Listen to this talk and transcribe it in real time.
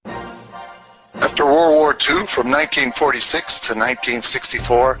After World War II, from 1946 to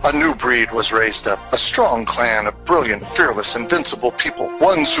 1964, a new breed was raised up. A strong clan of brilliant, fearless, invincible people.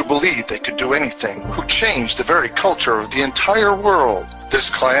 Ones who believed they could do anything, who changed the very culture of the entire world. This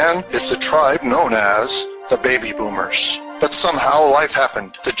clan is the tribe known as the Baby Boomers. But somehow life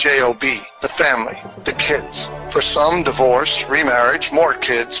happened. The J-O-B, the family, the kids. For some, divorce, remarriage, more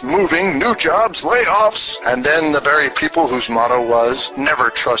kids, moving, new jobs, layoffs. And then the very people whose motto was, never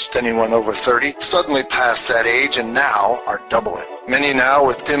trust anyone over 30, suddenly passed that age and now are double it. Many now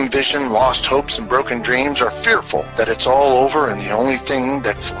with dim vision, lost hopes, and broken dreams are fearful that it's all over and the only thing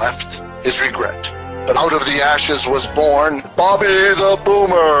that's left is regret. But out of the ashes was born Bobby the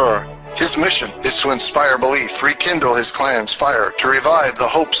Boomer. His mission is to inspire belief, rekindle his clan's fire, to revive the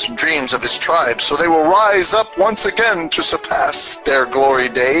hopes and dreams of his tribe so they will rise up once again to surpass their glory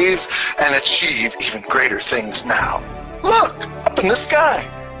days and achieve even greater things now. Look, up in the sky.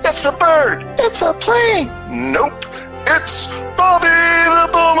 It's a bird. It's a plane. Nope. It's Bobby the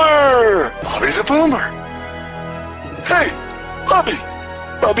Boomer. Bobby the Boomer. Hey, Bobby.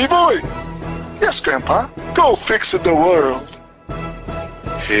 Bobby boy. Yes, Grandpa. Go fixing the world.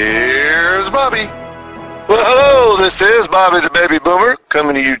 Here's Bobby. Well, hello, this is Bobby the Baby Boomer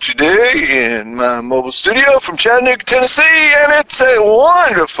coming to you today in my mobile studio from Chattanooga, Tennessee, and it's a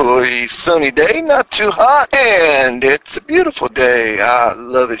wonderfully sunny day, not too hot, and it's a beautiful day. I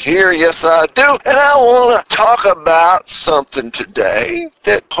love it here, yes I do, and I want to talk about something today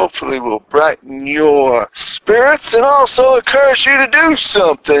that hopefully will brighten your spirits and also encourage you to do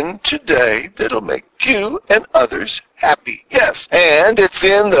something today that'll make you and others happy. Yes, and it's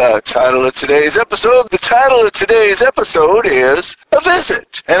in the title of today's episode. The title of today's episode is A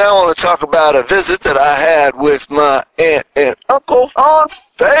Visit. And I want to talk about a visit that I had with my aunt and uncle on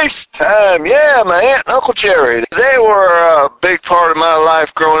FaceTime. Yeah, my aunt and Uncle Jerry. They were a big part of my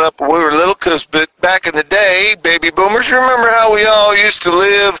life growing up when we were little, because back in the day, baby boomers, you remember how we all used to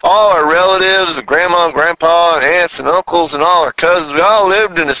live, all our relatives and grandma and grandpa and aunts and uncles and all our cousins, we all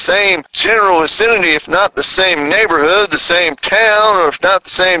lived in the same general vicinity, if not the same neighborhood, the same town, or if not the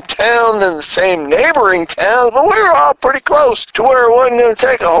same town, then the same neighboring town, but we were all pretty close to where it wasn't going to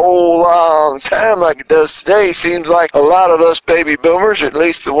take a whole long time like it does today. Seems like a lot of us baby boomers, at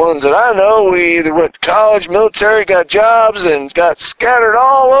least the ones that I know, we either went to college, military, got jobs, and got scattered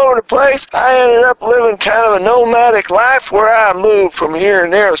all over the place. I ended up living kind of a nomadic life where I moved from here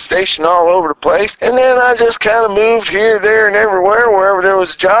and there, stationed all over the place, and then I just kind of moved here, there, and everywhere, wherever there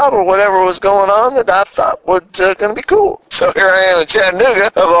was a job or whatever was going on that I thought was going to be cool. So here I am in Chattanooga,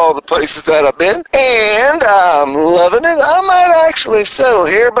 of all the places that I've been, and I'm loving it. I might actually settle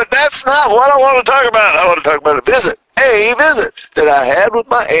here, but that's not what I want to talk about. I want to talk about a visit that I had with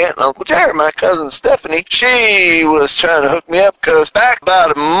my aunt and Uncle Jerry. My cousin Stephanie, she was trying to hook me up because back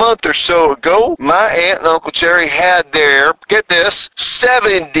about a month or so ago, my aunt and Uncle Jerry had their, get this,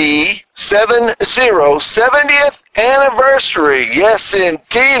 70th anniversary. Yes,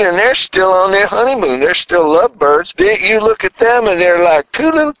 indeed, and they're still on their honeymoon. They're still lovebirds. You look at them, and they're like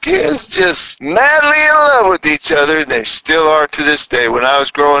two little kids just madly in love with each other, and they still are to this day. When I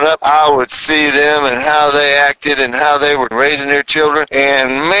was growing up, I would see them and how they acted and how they were raising their children, and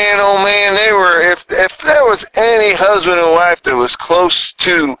man, oh man, they were, if there was any husband and wife that was close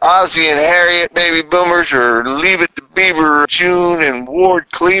to Ozzie and Harriet, baby boomers, or Leave It to Beaver, June and Ward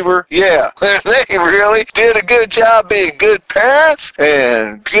Cleaver, yeah, they really did a good job being good parents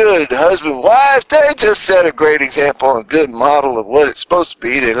and good husband wives. They just set a great example and a good model of what it's supposed to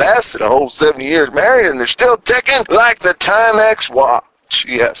be. They lasted a whole 70 years married, and they're still ticking like the Timex watch.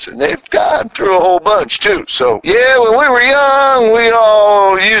 Yes, and they've gone through a whole bunch too. So yeah, when we were young, we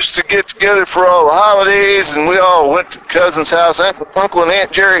all used to get together for all the holidays, and we all went to cousin's house. Uncle and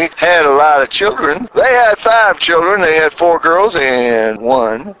Aunt Jerry had a lot of children. They had 5 children. They had 4 girls and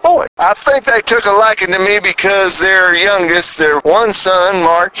 1 boy. I think they took a liking to me because their youngest, their one son,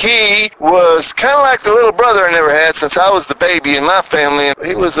 Mark, he was kind of like the little brother I never had since I was the baby in my family.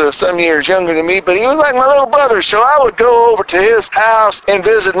 He was some years younger than me, but he was like my little brother. So I would go over to his house and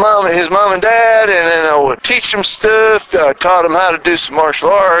visit his mom and dad, and then I would teach them stuff. I taught them how to do some martial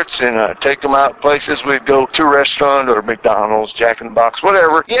arts, and take them out places. We'd go to a restaurant or McDonald's, Jack in the Box,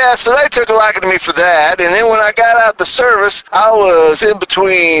 whatever. Yeah, so they took a liking to me for that. And then when I got out the service, I was in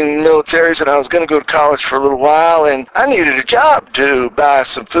between militaries, and I was going to go to college for a little while, and I needed a job to buy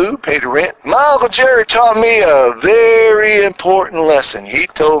some food, pay the rent. My Uncle Jerry taught me a very important lesson. He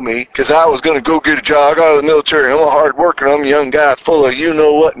told me, because I was going to go get a job. I got out of the military. I'm a hard worker. I'm a young guy full of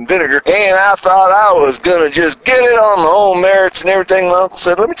you-know-what and vinegar, and I thought I was going to just get it on my own merits and everything. My uncle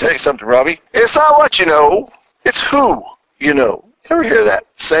said, let me tell you something, Robbie. It's not what you know, it's who you know. Ever hear that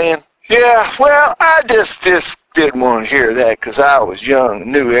saying? Yeah, well, I just didn't want to hear that because I was young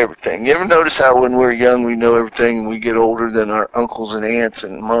and knew everything. You ever notice how when we're young we know everything and we get older than our uncles and aunts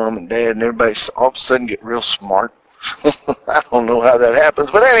and mom and dad and everybody all of a sudden get real smart? I don't know how that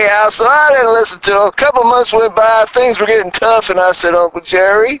happens. But anyhow, so I didn't listen to him. A couple months went by. Things were getting tough, and I said, Uncle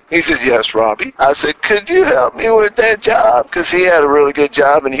Jerry? He said, yes, Robbie. I said, could you help me with that job? Because he had a really good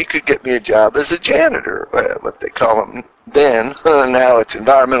job, and he could get me a job as a janitor, what they call them then. Now it's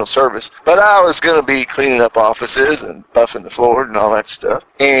environmental service. But I was going to be cleaning up offices and buffing the floor and all that stuff.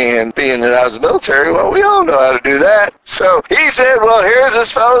 And being that I was military, well, we all know how to do that. So he said, well, here's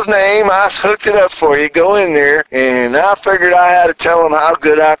this fellow's name. I hooked it up for you. Go in there. And I figured I had to tell him how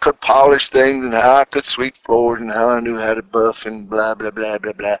good I could polish things and how I could sweep floors and how I knew how to buff and blah, blah, blah,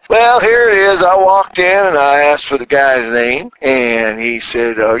 blah, blah. Well, here it is. I walked in and I asked for the guy's name. And he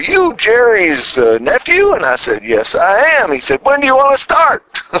said, are you Jerry's nephew? And I said, yes, I am. He said, when do you want to start?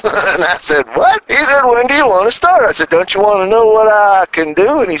 And I said, what? He said, when do you want to start? I said, don't you want to know what I can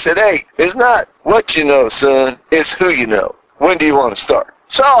do? And he said, hey, it's not what you know, son. It's who you know. When do you want to start?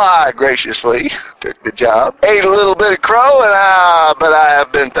 So I graciously took the job, ate a little bit of crow, but I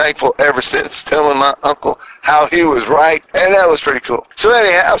have been thankful ever since, telling my uncle how he was right, and that was pretty cool. So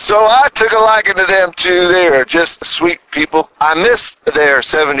anyhow, so I took a liking to them too. They are just sweet people. I missed their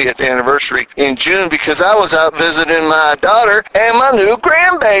 70th anniversary in June because I was out visiting my daughter and my new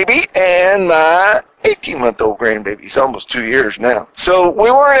grandbaby and my 18-month-old grandbaby. He's almost 2 years now. So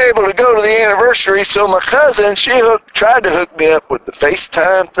we weren't able to go to the anniversary, so my cousin, she tried to hook me up with the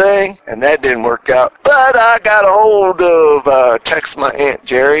FaceTime thing, and that didn't work out. But I got a hold of, text my Aunt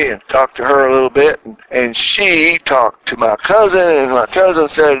Jerry and talked to her a little bit, and she talked to my cousin, and my cousin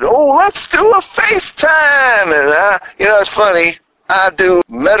said, oh, let's do a FaceTime. And it's funny. I do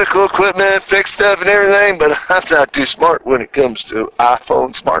medical equipment, fix stuff and everything, but I'm not too smart when it comes to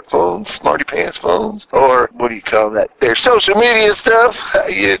iPhones, smartphones, smarty pants phones, or what do you call that? Their social media stuff.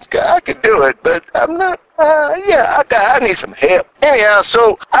 I could do it, but I'm not. I need some help. Anyhow,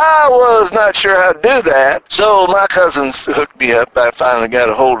 so I was not sure how to do that. So my cousins hooked me up. I finally got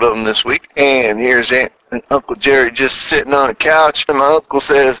a hold of them this week, and here's Aunt and Uncle Jerry just sitting on a couch, and my uncle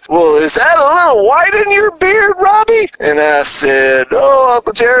says, well, is that a little white in your beard, Robbie? And I said, oh,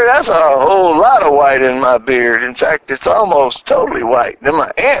 Uncle Jerry, that's a whole lot of white in my beard. In fact, it's almost totally white. Then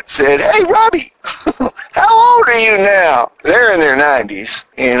my aunt said, hey, Robbie, how old are you now? They're in their 90s.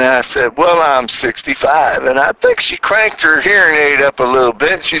 And I said, well, I'm 65. And I think she cranked her hearing aid up a little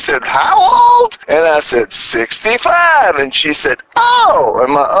bit. She said, how old? And I said, 65. And she said, oh.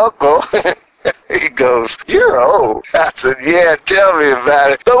 And my uncle... he goes, you're old. I said, yeah, tell me about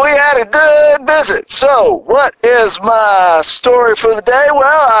it. But we had a good visit. So, what is my story for the day? Well,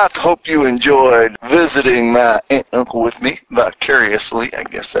 I hope you enjoyed visiting my aunt and uncle with me vicariously. I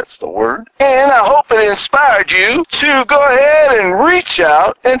guess that's the word. And I hope it inspired you to go ahead and reach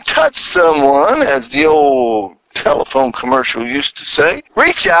out and touch someone, as the old telephone commercial used to say.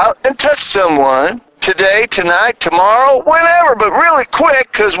 Reach out and touch someone. Today, tonight, tomorrow, whenever, but really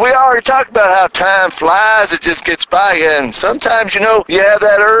quick, because we already talked about how time flies. It just gets by you, and sometimes, you have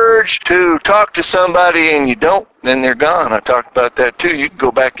that urge to talk to somebody and you don't, then they're gone. I talked about that too. You can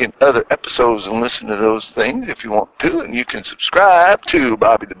go back in other episodes and listen to those things if you want to, and you can subscribe to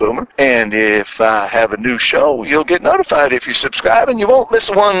Bobby the Boomer. And if I have a new show, you'll get notified if you subscribe, and you won't miss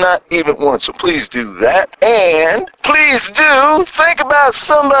one, not even one. So please do that. And please do think about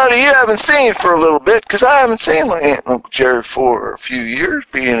somebody you haven't seen for a little bit, because I haven't seen my Aunt and Uncle Jerry for a few years,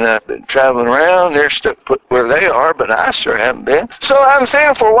 being I've been traveling around. They're stuck put where they are, but I sure haven't been. So I haven't seen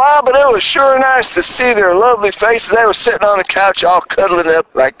them for a while, but it was sure nice to see their lovely faces. They were sitting on the couch all cuddling up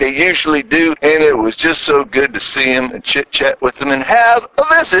like they usually do, and it was just so good to see them and chit-chat with them and have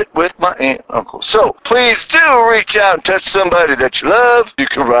a visit with my aunt and uncle. So please do reach out and touch somebody that you love. You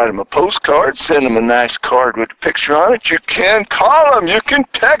can write them a postcard, send them a nice card with a picture on it. You can call them, you can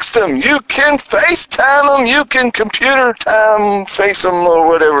text them, you can FaceTime them, you can computer time face them, or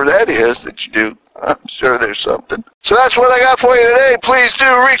whatever that is that you do. I'm sure there's something. So that's what I got for you today. Please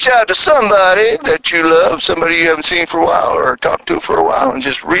do reach out to somebody that you love, somebody you haven't seen for a while or talked to for a while, and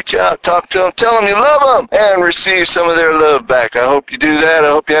just reach out, talk to them, tell them you love them, and receive some of their love back. I hope you do that. I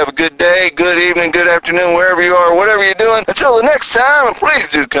hope you have a good day, good evening, good afternoon, wherever you are, whatever you're doing. Until the next time, and please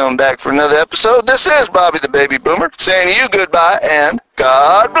do come back for another episode. This is Bobby the Baby Boomer saying to you goodbye and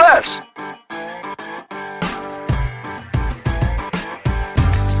God bless.